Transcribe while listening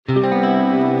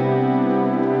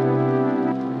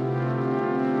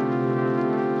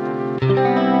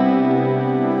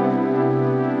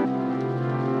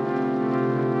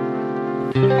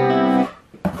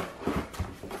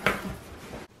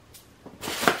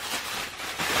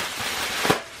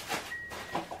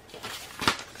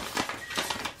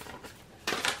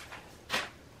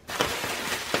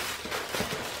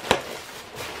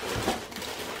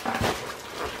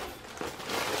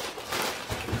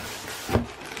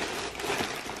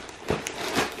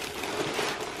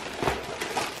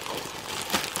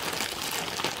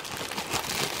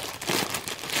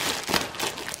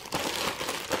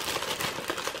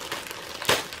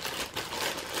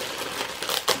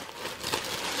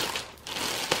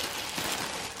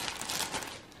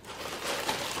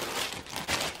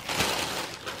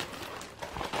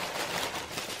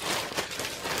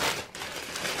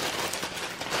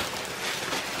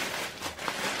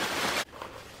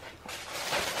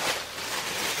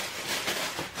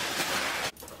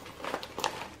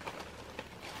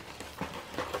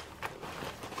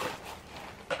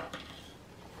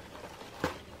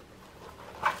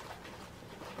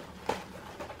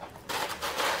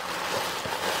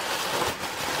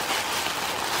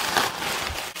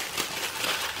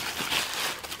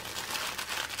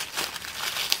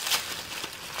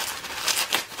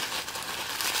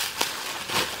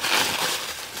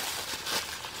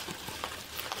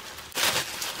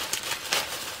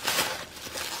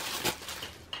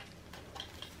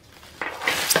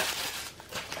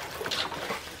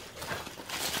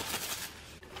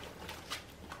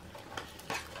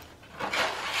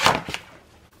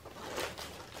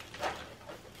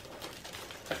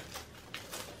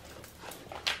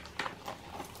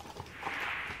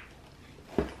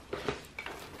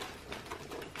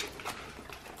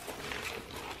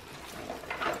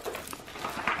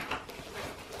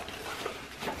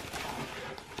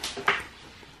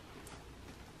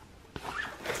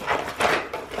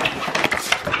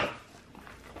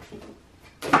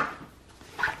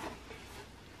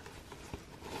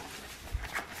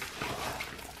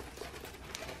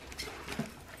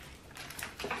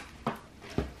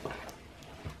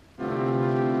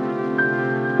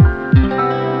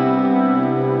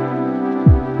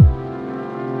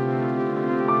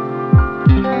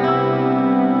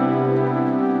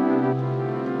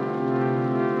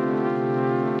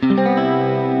Hi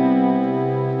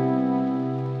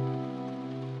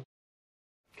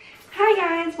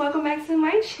guys, welcome back to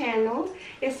my channel.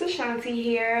 It's Ashanti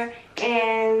here,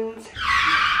 and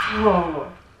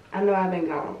I know I've been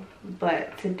gone,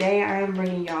 but today I am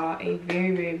bringing y'all a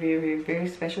very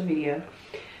special video.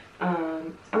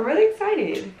 I'm really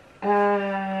excited.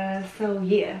 So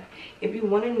yeah, if you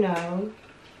want to know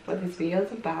what this video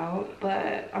is about,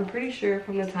 but I'm pretty sure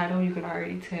from the title you can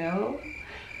already tell.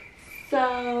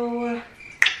 So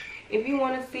if you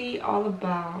want to see all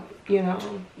about, you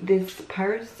know, this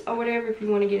purse or whatever, if you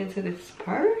want to get into this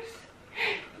purse,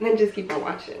 then just keep on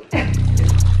watching.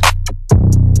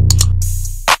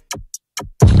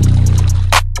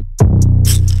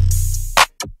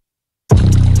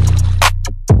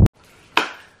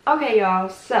 Okay y'all,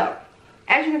 so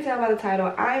as you can tell by the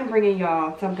title, I'm bringing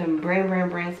y'all something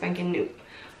brand spanking new.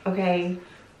 Okay,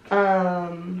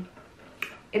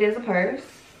 it is a purse,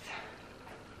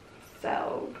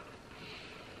 so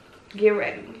get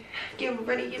ready.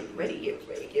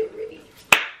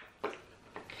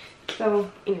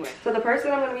 So anyway, so the purse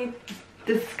that I'm going to be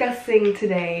discussing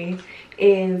today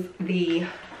is the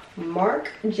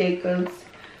Marc Jacobs,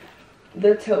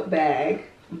 the tote bag.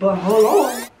 But hold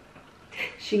on,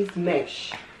 she's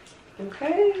mesh.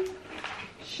 Okay,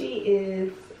 she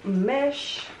is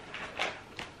mesh.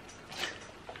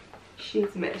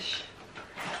 She's mesh.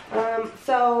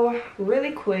 So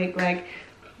really quick, like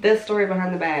the story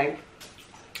behind the bag.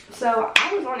 So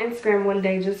I was on Instagram one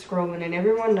day just scrolling, and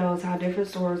everyone knows how different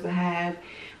stores have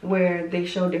where they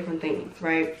show different things,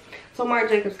 right? So Marc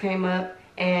Jacobs came up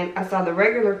and I saw the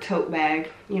regular tote bag,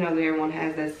 you know, that everyone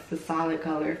has, that's the solid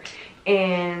color.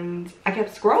 And I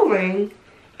kept scrolling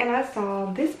and I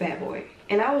saw this bad boy,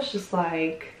 and I was just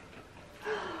like,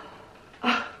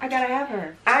 oh, I gotta have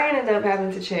her. I ended up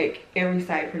having to check every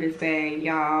site for this bag,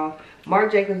 y'all.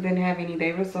 Marc Jacobs didn't have any,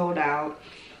 they were sold out.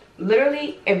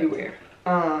 Literally everywhere.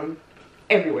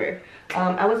 Everywhere.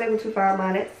 I was able to find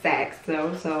mine at Saks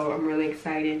though, so I'm really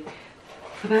excited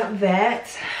about that.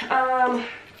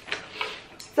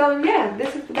 So yeah,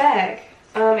 this is the bag.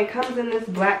 It comes in this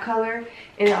black color,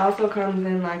 and it also comes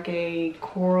in like a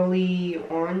corally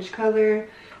orange color.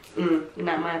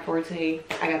 Not my forte.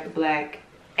 I got the black,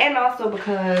 and also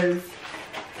because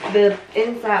the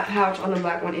inside pouch on the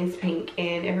black one is pink,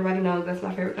 and everybody knows that's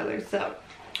my favorite color, so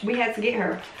we had to get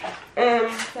her.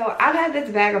 So I've had this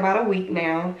bag about a week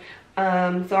now.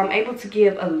 So I'm able to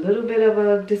give a little bit of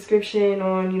a description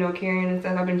on, you know, carrying and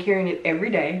stuff. I've been carrying it every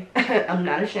day. I'm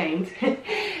not ashamed.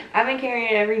 I've been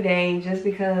carrying it every day just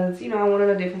because, you know, I wanted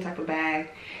a different type of bag,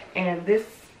 and this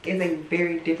is a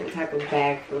very different type of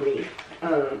bag for me.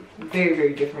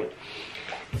 Very different.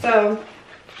 So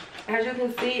as you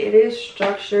can see, it is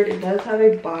structured. It does have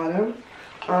a bottom.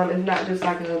 It's not just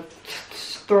like a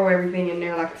throw everything in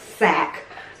there like a sack.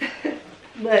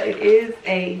 But it is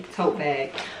a tote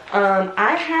bag.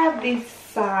 I have the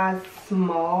size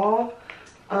small.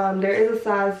 There is a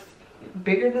size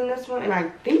bigger than this one, and I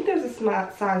think there's a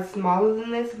size smaller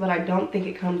than this, but I don't think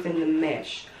it comes in the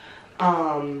mesh.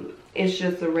 It's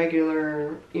just a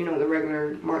regular, you know, the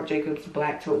regular Marc Jacobs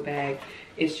black tote bag.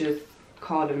 It's just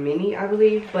called a mini, I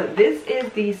believe. But this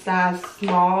is the size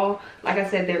small. Like I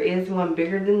said, there is one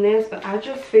bigger than this, but I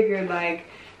just figured, like,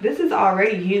 this is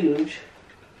already huge.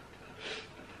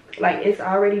 Like, it's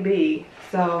already big.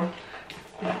 So,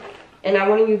 and I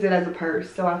want to use it as a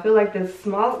purse. So I feel like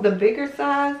the bigger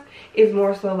size is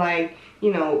more so like,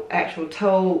 you know, actual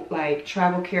tote, like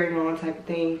travel carry-on type of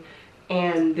thing.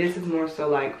 And this is more so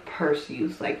like purse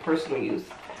use, like personal use.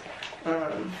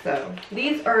 So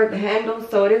these are the handles.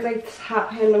 So it is a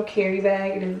top handle carry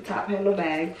bag. It is a top handle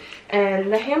bag,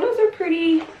 and the handles are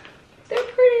pretty. They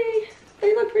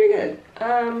look pretty good.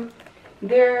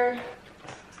 They're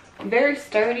very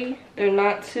sturdy. They're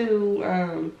not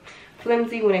too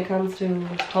flimsy when it comes to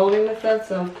holding the stuff,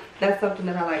 so that's something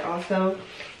that I like also.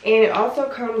 And it also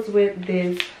comes with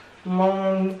this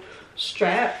long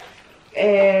strap,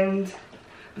 and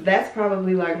that's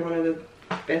probably like one of the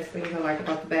best things I like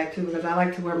about the bag too, because I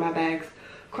like to wear my bags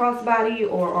crossbody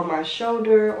or on my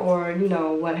shoulder, or, you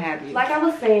know, what have you. Like I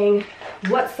was saying,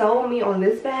 what sold me on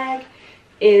this bag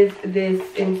is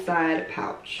this inside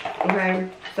pouch. Okay,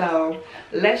 so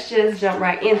let's just jump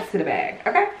right into the bag.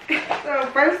 Okay, so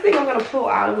first thing I'm gonna pull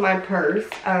out of my purse,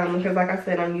 because like I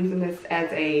said, I'm using this as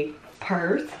a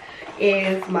purse,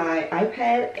 is my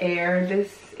iPad Air.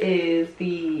 This is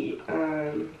the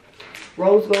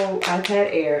rose gold iPad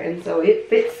Air, and so it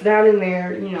fits down in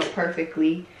there, you know,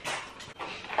 perfectly.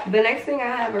 The next thing I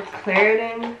have are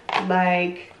Claritin,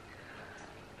 like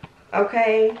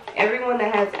Okay, everyone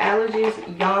that has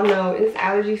allergies, y'all know it's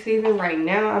allergy season right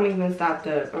now. I'm even stopped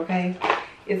up, okay?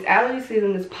 It's allergy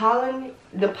season. This pollen,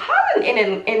 the pollen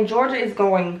in Georgia is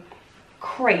going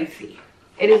crazy.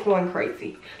 It is going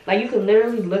crazy. Like, you can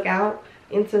literally look out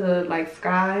into the like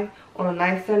sky on a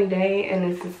nice sunny day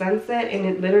and it's the sunset and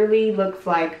it literally looks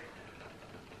like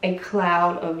a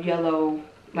cloud of yellow,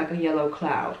 like a yellow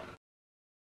cloud.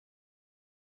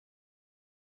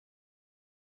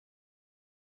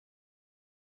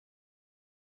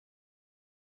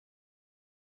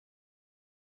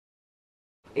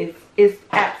 It's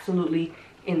absolutely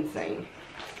insane.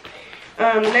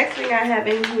 The next thing I have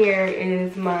in here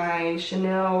is my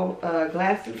Chanel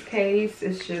glasses case.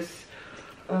 It's just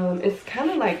it's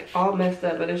kind of like all messed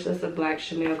up, but it's just a black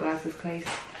Chanel glasses case.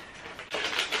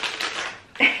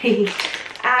 I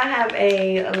have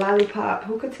a lollipop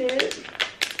hookah tip.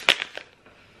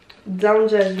 Don't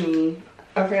judge me,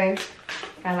 okay?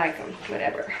 I like them,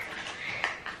 whatever.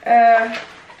 I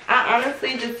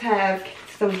honestly just have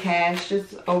some cash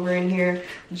just over in here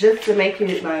just to make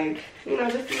it like, you know,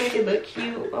 just to make it look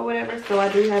cute or whatever. So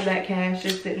I do have that cash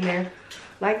just sitting there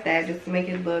like that just to make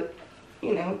it look,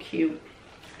 you know, cute.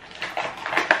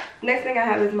 Next thing I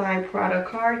have is my Prada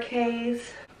card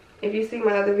case. If you see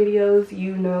my other videos,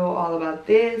 you know all about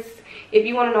this. If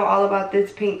you want to know all about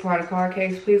this pink Prada card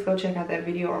case, please go check out that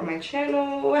video on my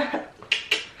channel.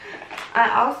 I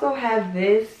also have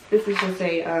this. This is just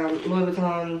a Louis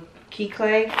Vuitton key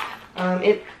clay.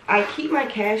 I keep my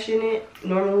cash in it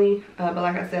normally, but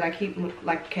like I said, I keep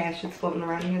like cash just floating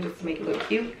around here just to make it look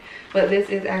cute. But this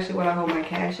is actually what I hold my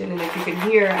cash in, and if you can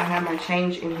hear, I have my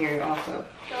change in here also.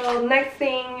 So next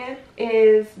thing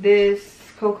is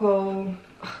this Coco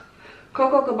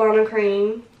Cabana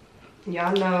cream.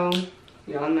 Y'all know.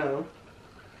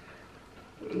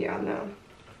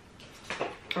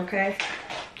 Okay.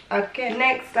 Okay,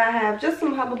 next I have just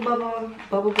some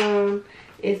bubble gum.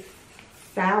 It's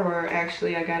sour,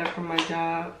 actually. I got it from my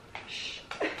job.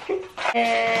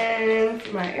 And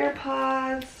my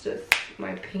AirPods, just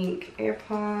my pink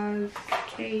AirPods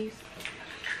case.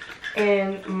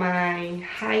 And my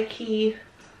high key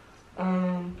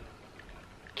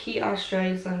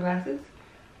Australia sunglasses.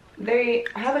 They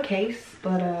have a case,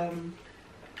 but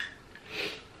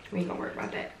we ain't gonna worry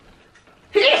about that.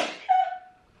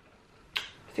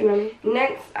 See what I mean?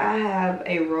 Next, I have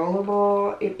a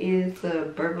rollerball. It is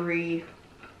the Burberry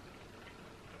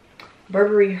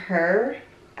Her,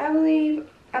 I believe.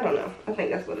 I don't know. I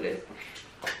think that's what it is.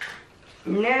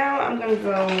 Now I'm gonna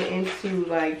go into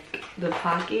like the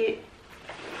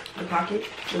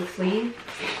sleeve.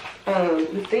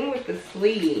 The thing with the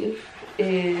sleeve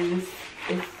is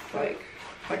it's like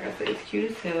I said, it's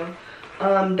cute as hell.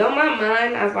 Don't mind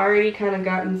mine. I've already kind of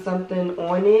gotten something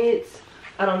on it.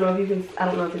 I don't know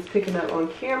if it's picking up on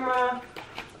camera.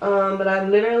 But I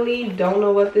literally don't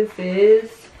know what this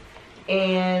is.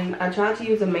 And I tried to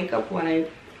use a makeup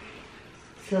wipe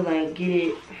to like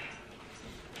get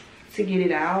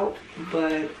it out,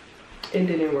 but it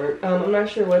didn't work. I'm not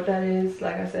sure what that is.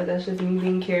 Like I said, that's just me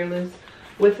being careless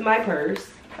with my purse.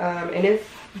 And it's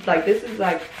like, this is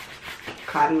like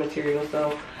cotton material,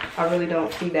 so I really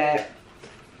don't see that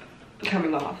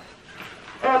coming off.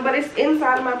 But it's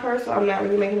inside of my purse, so I'm not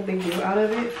really making a big deal out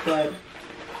of it.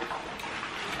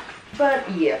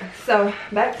 But yeah, so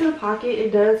back to the pocket.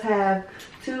 It does have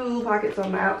two pockets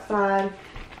on the outside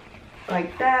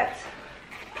like that,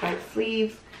 like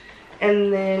sleeves,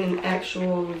 and then an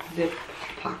actual zip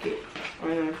pocket.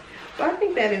 So I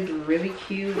think that is really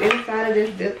cute. Inside of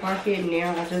this zip pocket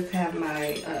now I just have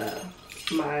my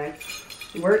my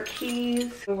work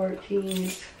keys,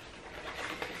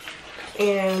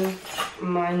 and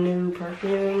my new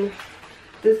perfume.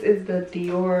 This is the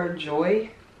Dior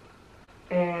Joy.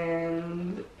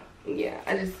 And yeah,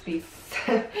 I just be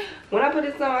when I put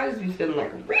this on, I just be feeling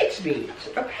like a rich bitch.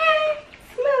 Okay,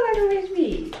 smell like a rich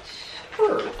bitch.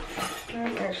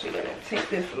 I'm actually gonna take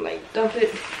this and like dump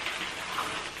it.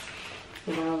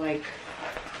 And I'll like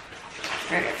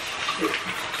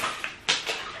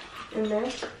in there.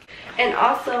 And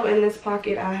also in this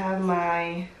pocket, I have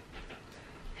my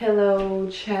Hello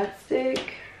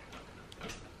chapstick.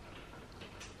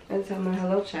 I just have my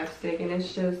Hello chapstick, and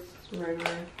it's just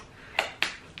regular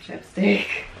chapstick.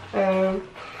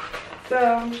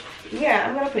 So yeah,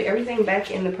 I'm gonna put everything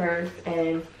back in the purse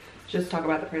and just talk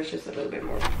about the purse just a little bit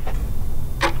more.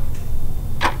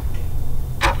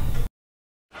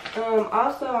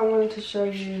 Also I wanted to show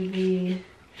you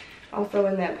also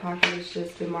in that pocket is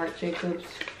just the Marc Jacobs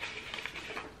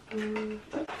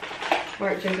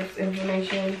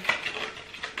information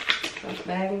about the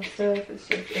bag and stuff. It's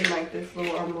just in like this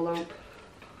little envelope.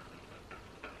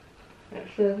 That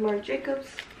says Marc Jacobs.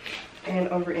 And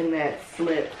over in that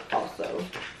slip also.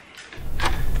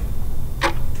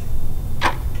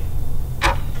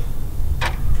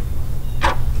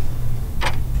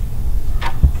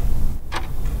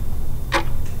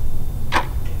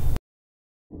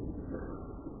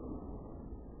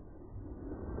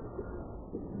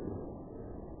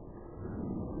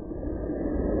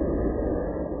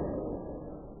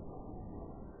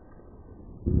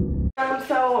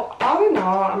 So all in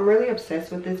all, I'm really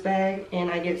obsessed with this bag, and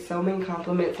I get so many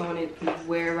compliments on it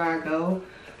wherever I go.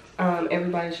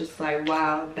 Everybody's just like,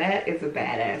 wow, that is a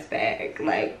badass bag.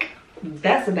 Like,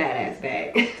 that's a badass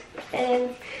bag.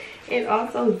 And it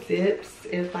also zips,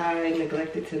 if I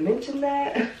neglected to mention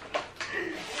that.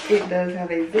 It does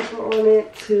have a zipper on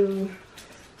it to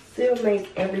still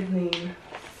make everything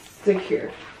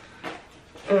secure.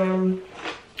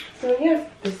 So yeah,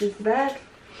 this is the bag.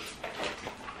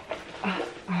 Oh,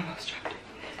 I almost dropped it.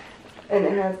 And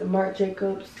it has the Marc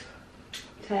Jacobs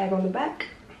tag on the back.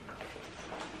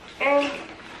 And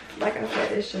like I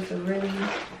said, it's just a really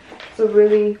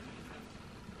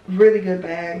good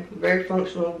bag. Very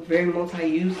functional, very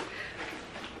multi-use.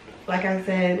 Like I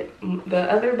said,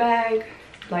 the other bag,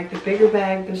 like the bigger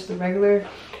bag, just the regular,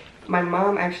 my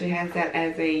mom actually has that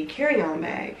as a carry-on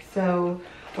bag. So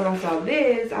when I saw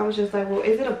this, I was just like, well,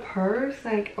 is it a purse,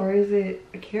 like, or is it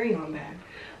a carry-on bag?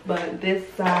 But this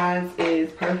size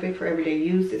is perfect for everyday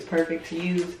use. It's perfect to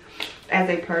use as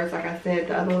a purse. Like I said,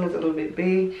 the other one is a little bit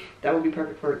big. That would be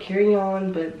perfect for a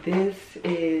carry-on, but this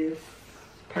is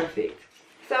perfect.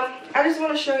 So I just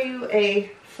want to show you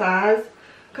a size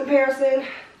comparison.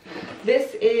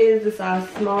 This is the size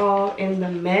small in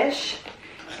the mesh,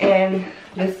 and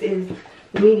this is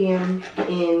medium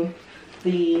in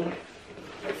the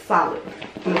solid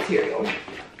material.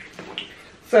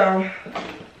 So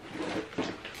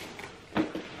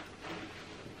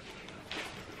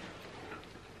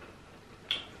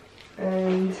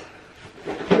and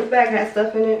this bag has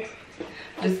stuff in it,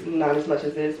 just not as much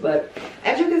as this, but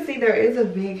as you can see, there is a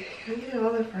big, can I get it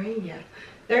all in frame? Yeah,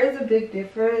 there is a big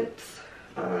difference.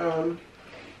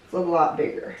 It's a lot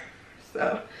bigger.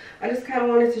 So I just kind of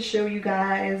wanted to show you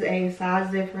guys a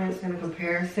size difference and a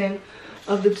comparison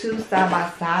of the two side by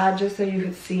side, just so you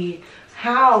could see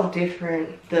how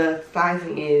different the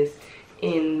sizing is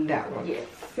in that one. Yes.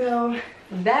 So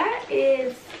that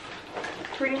is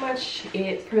pretty much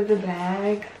it for the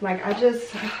bag. Like, I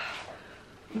just,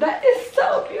 that is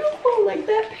so beautiful. Like,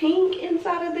 that pink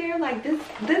inside of there, like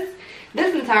this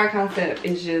entire concept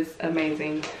is just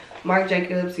amazing. Marc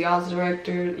Jacobs, y'all's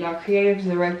director, y'all creative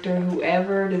director,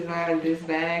 whoever designed this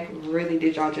bag really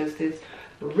did y'all justice,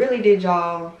 really did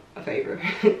y'all a favor.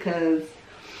 Because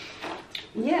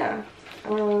yeah,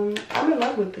 I'm in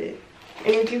love with it.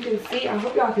 And if you can see, I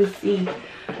hope y'all can see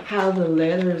how the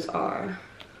letters are.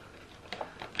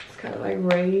 It's kind of like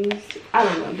raised. I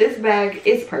don't know, this bag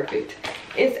is perfect.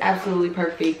 It's absolutely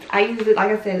perfect. I use it, like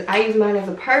I said, I use mine as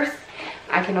a purse.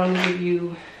 I can only give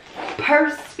you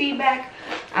purse feedback.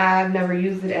 I've never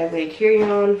used it as a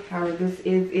carry-on. However, this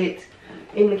is it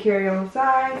in the carry-on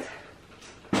size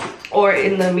or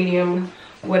in the medium,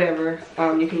 whatever.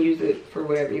 You can use it for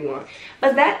whatever you want.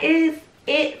 But that is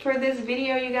it for this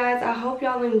video, you guys. I hope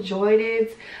y'all enjoyed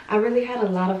it. I really had a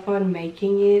lot of fun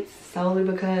making it, solely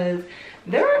because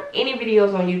there aren't any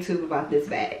videos on YouTube about this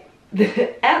bag.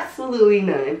 Absolutely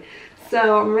none.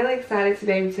 So I'm really excited to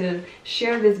be able to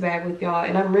share this bag with y'all,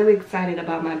 and I'm really excited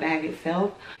about my bag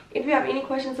itself. If you have any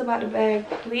questions about the bag,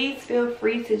 please feel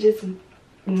free to just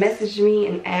message me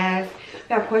and ask. If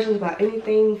you have questions about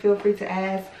anything, feel free to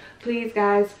ask. Please,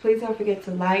 guys, please don't forget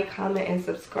to like, comment, and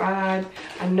subscribe.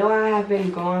 I know I have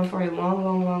been gone for a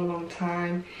long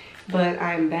time, but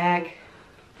I'm back.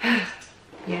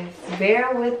 Yes,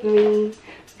 bear with me.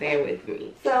 Bear with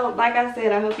me. So, like I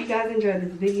said, I hope you guys enjoyed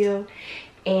this video,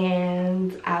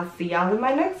 and I'll see y'all in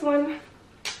my next one.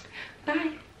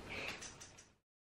 Bye.